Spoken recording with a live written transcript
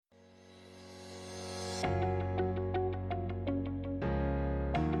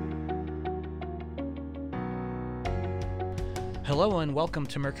Hello and welcome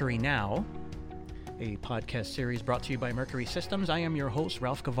to Mercury Now, a podcast series brought to you by Mercury Systems. I am your host,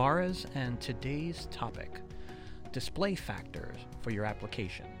 Ralph Gavares, and today's topic, display factors for your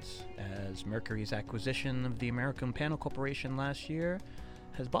applications, as Mercury's acquisition of the American Panel Corporation last year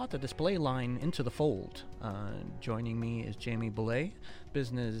has brought the display line into the fold. Joining me is Jamie Boulet,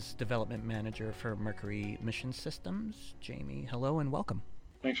 Business Development Manager for Mercury Mission Systems. Jamie, hello and welcome.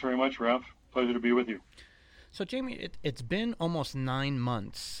 Thanks very much, Ralph. Pleasure to be with you. So, Jamie, it's been almost 9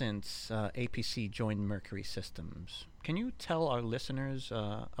 months since APC joined Mercury Systems. Can you tell our listeners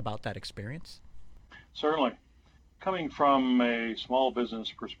about that experience? Certainly. Coming from a small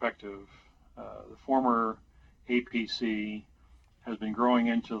business perspective, the former APC has been growing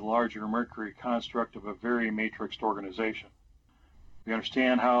into the larger Mercury construct of a very matrixed organization. We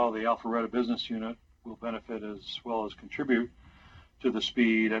understand how the Alpharetta business unit will benefit as well as contribute to the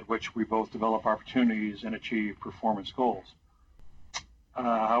speed at which we both develop opportunities and achieve performance goals.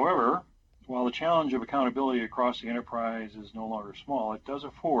 However, while the challenge of accountability across the enterprise is no longer small, it does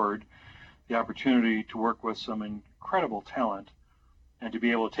afford the opportunity to work with some incredible talent and to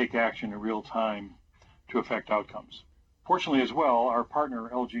be able to take action in real time to affect outcomes. Fortunately as well, our partner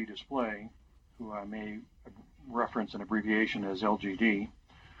LG Display, who I may reference an abbreviation as LGD,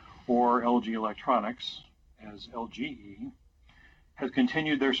 or LG Electronics as LGE, has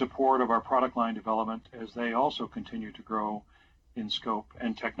continued their support of our product line development as they also continue to grow in scope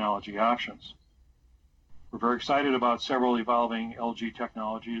and technology options. We're very excited about several evolving LG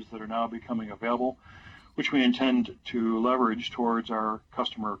technologies that are now becoming available, which we intend to leverage towards our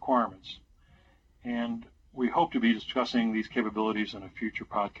customer requirements. And we hope to be discussing these capabilities in a future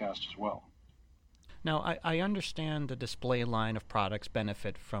podcast as well. Now, I understand the display line of products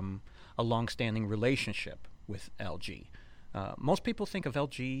benefit from a long-standing relationship with LG. Most people think of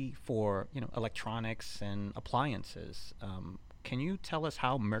LG for, electronics and appliances. Can you tell us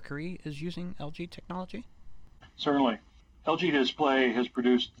how Mercury is using LG technology? Certainly. LG Display has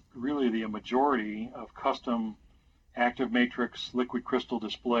produced really the majority of custom active matrix liquid crystal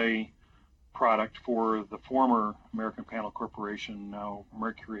display product for the former American Panel Corporation, now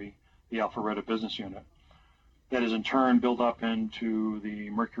Mercury, the Alpharetta business unit, that is in turn built up into the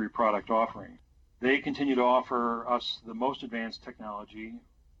Mercury product offering. They continue to offer us the most advanced technology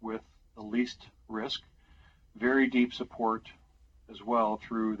with the least risk, very deep support as well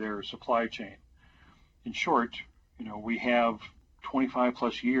through their supply chain. In short, we have 25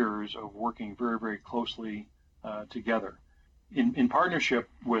 plus years of working very, very closely together. In partnership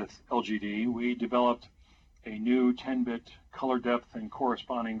with LGD, we developed a new 10-bit color depth and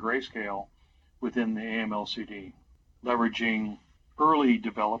corresponding grayscale within the AMLCD, leveraging early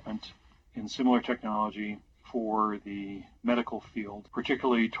development in similar technology for the medical field,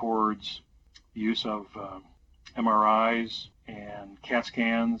 particularly towards the use of MRIs and CAT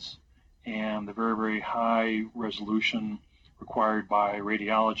scans and the very, very high resolution required by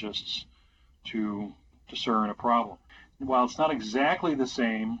radiologists to discern a problem. While it's not exactly the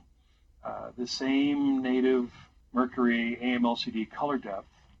same native Mercury AMLCD color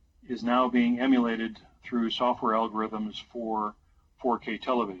depth is now being emulated through software algorithms for 4K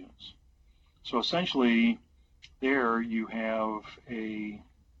televisions. So essentially, there you have a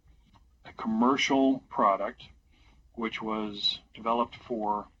commercial product which was developed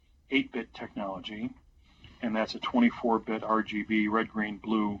for 8-bit technology, and that's a 24-bit RGB red, green,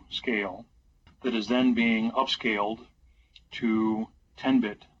 blue scale that is then being upscaled to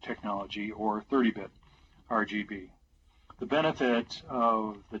 10-bit technology or 30-bit RGB. The benefit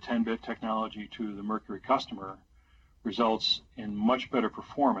of the 10-bit technology to the Mercury customer results in much better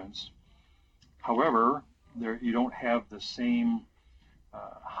performance. However, you don't have the same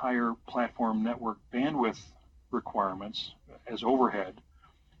higher platform network bandwidth requirements as overhead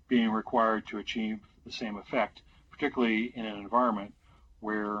being required to achieve the same effect, particularly in an environment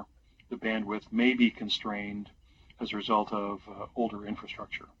where the bandwidth may be constrained as a result of older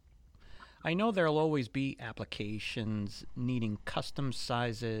infrastructure. I know there'll always be applications needing custom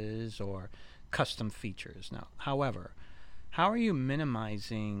sizes or custom features. Now, however, how are you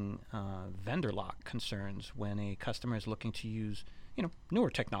minimizing vendor lock concerns when a customer is looking to use, newer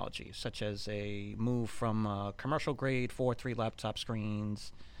technologies, such as a move from commercial grade 4:3 laptop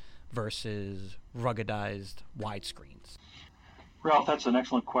screens versus ruggedized widescreens? Ralph, that's an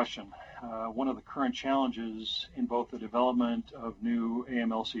excellent question. One of the current challenges in both the development of new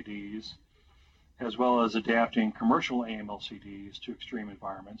AMLCDs as well as adapting commercial AMLCDs to extreme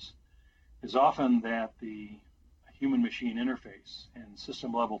environments is often that the human-machine interface and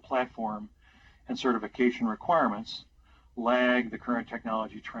system-level platform and certification requirements lag the current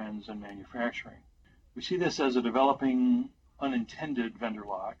technology trends in manufacturing. We see this as a developing unintended vendor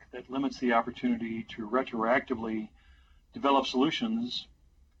lock that limits the opportunity to retroactively develop solutions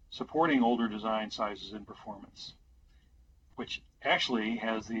supporting older design sizes and performance, which actually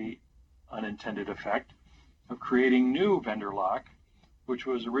has the unintended effect of creating new vendor lock, which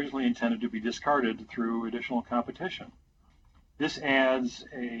was originally intended to be discarded through additional competition. This adds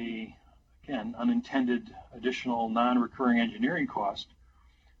again, unintended additional non-recurring engineering cost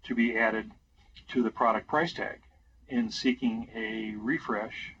to be added to the product price tag in seeking a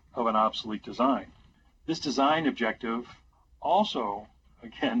refresh of an obsolete design. This design objective also,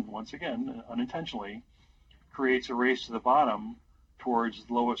 once again, unintentionally, creates a race to the bottom towards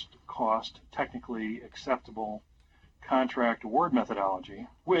the lowest cost, technically acceptable contract award methodology,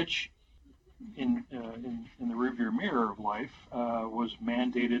 which in the rearview mirror of life was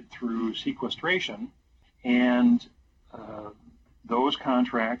mandated through sequestration, and those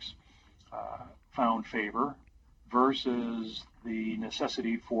contracts found favor versus the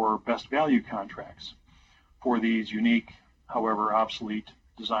necessity for best value contracts for these unique, however obsolete,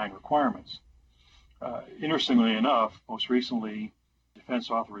 design requirements. Interestingly enough, most recently, Defense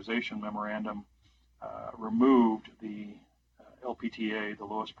Authorization Memorandum removed the LPTA, the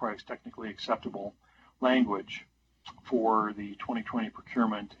lowest price technically acceptable language, for the 2020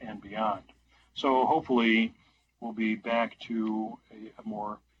 procurement and beyond. So hopefully we'll be back to a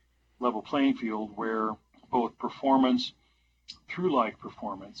more level playing field where both performance through like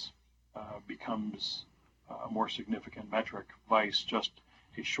performance becomes a more significant metric, vice just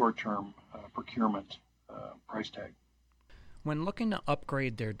a short-term procurement price tag. When looking to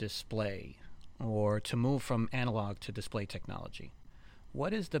upgrade their display or to move from analog to display technology,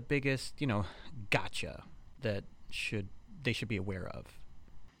 what is the biggest, gotcha that they should be aware of?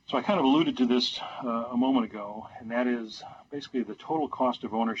 So I kind of alluded to this a moment ago, and that is basically the total cost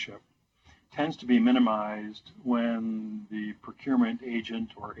of ownership tends to be minimized when the procurement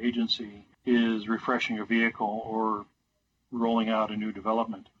agent or agency is refreshing a vehicle or rolling out a new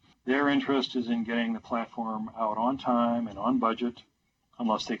development. Their interest is in getting the platform out on time and on budget,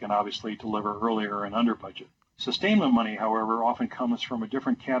 unless they can obviously deliver earlier and under budget. Sustainment money, however, often comes from a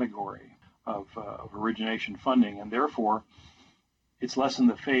different category of origination funding, and therefore it's less in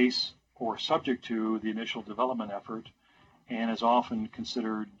the face or subject to the initial development effort and is often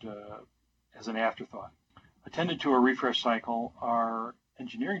considered as an afterthought. Attendant to a refresh cycle are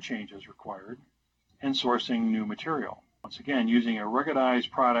engineering changes required and sourcing new material. Once again, using a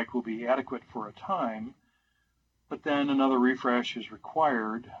ruggedized product will be adequate for a time, but then another refresh is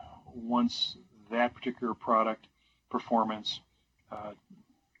required once that particular product performance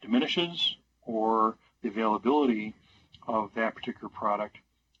diminishes or the availability of that particular product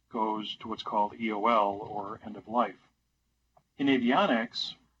goes to what's called EOL, or end of life. In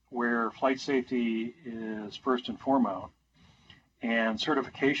avionics, where flight safety is first and foremost, and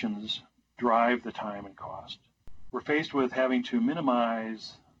certifications drive the time and cost, we're faced with having to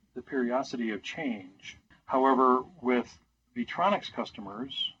minimize the periodicity of change. However, with vetronics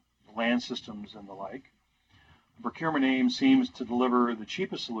customers, land systems and the like, the procurement aim seems to deliver the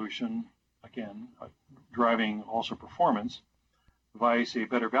cheapest solution, again, driving also performance, vice a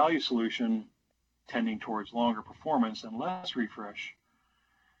better value solution tending towards longer performance and less refresh,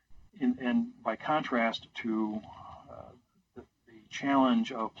 and by contrast to the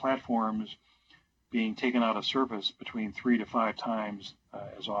challenge of platforms being taken out of service between 3 to 5 times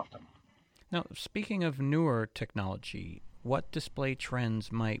as often. Now, speaking of newer technology, what display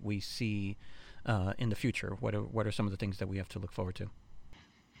trends might we see in the future? What are some of the things that we have to look forward to?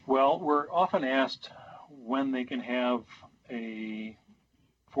 Well, we're often asked when they can have a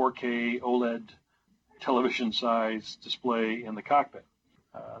 4K OLED television size display in the cockpit.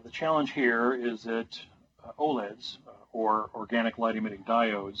 The challenge here is that OLEDs, or organic light emitting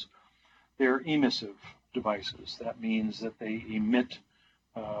diodes, they're emissive devices. That means that they emit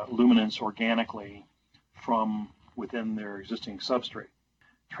luminance organically from within their existing substrate.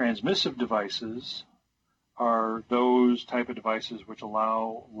 Transmissive devices are those type of devices which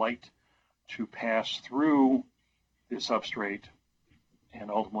allow light to pass through the substrate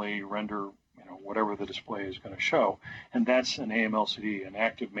and ultimately render whatever the display is going to show. And that's an AMLCD, an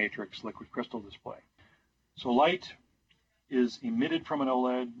active matrix liquid crystal display. So light is emitted from an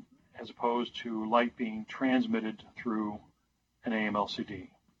OLED as opposed to light being transmitted through an AMLCD.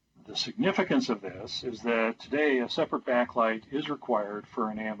 The significance of this is that today a separate backlight is required for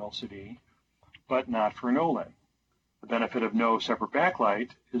an AMLCD, but not for an OLED. The benefit of no separate backlight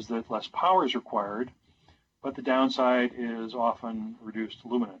is that less power is required, but the downside is often reduced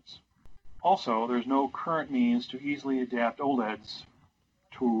luminance. Also, there's no current means to easily adapt OLEDs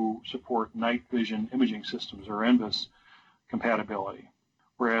to support night vision imaging systems, or NVIS, compatibility.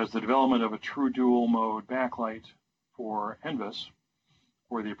 Whereas the development of a true dual mode backlight for NVIS,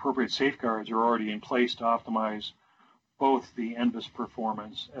 where the appropriate safeguards are already in place to optimize both the NVIS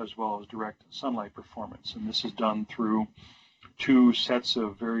performance as well as direct sunlight performance. And this is done through two sets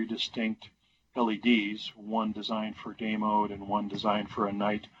of very distinct LEDs, one designed for day mode and one designed for a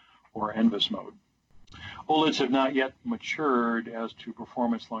night or NVIS mode. OLEDs have not yet matured as to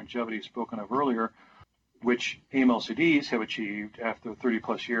performance longevity spoken of earlier, which AMLCDs have achieved after 30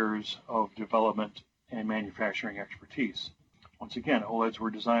 plus years of development and manufacturing expertise. Once again, OLEDs were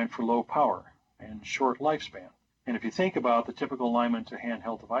designed for low power and short lifespan. And if you think about the typical alignment to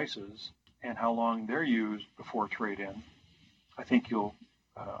handheld devices and how long they're used before trade-in, I think you'll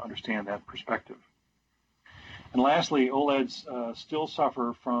understand that perspective. And lastly, OLEDs still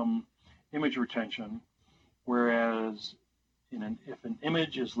suffer from image retention, whereas if an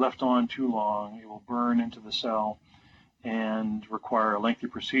image is left on too long, it will burn into the cell and require a lengthy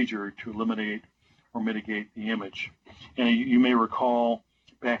procedure to eliminate or mitigate the image. And you may recall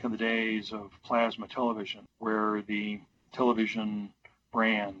back in the days of plasma television, where the television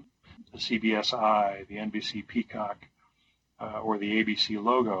brand, the CBS-I, the NBC Peacock, or the ABC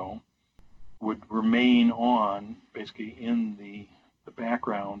logo would remain on, basically in the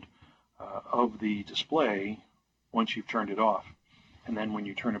background of the display once you've turned it off. And then when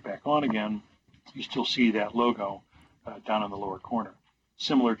you turn it back on again, you still see that logo down in the lower corner.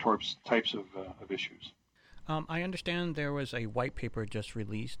 Similar types of issues. I understand there was a white paper just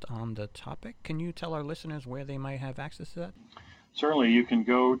released on the topic. Can you tell our listeners where they might have access to that? Certainly. You can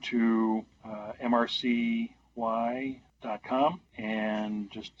go to mrcy.com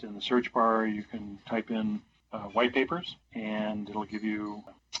and just in the search bar you can type in white papers, and it'll give you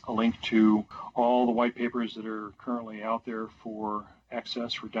a link to all the white papers that are currently out there for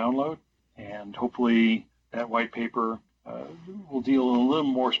access for download. And hopefully that white paper will deal a little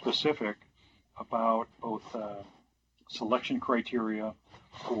more specific about both selection criteria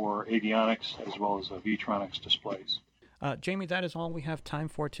for avionics as well as vetronics displays. Jamie, that is all we have time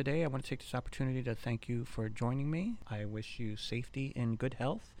for today. I want to take this opportunity to thank you for joining me. I wish you safety and good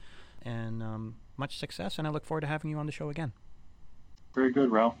health and much success, and I look forward to having you on the show again. Very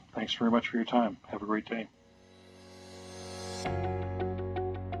good, Ralph. Thanks very much for your time. Have a great day.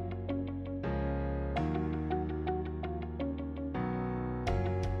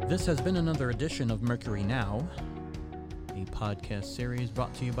 This has been another edition of Mercury Now, a podcast series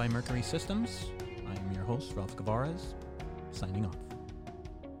brought to you by Mercury Systems. I am your host, Ralph Gavares, signing off.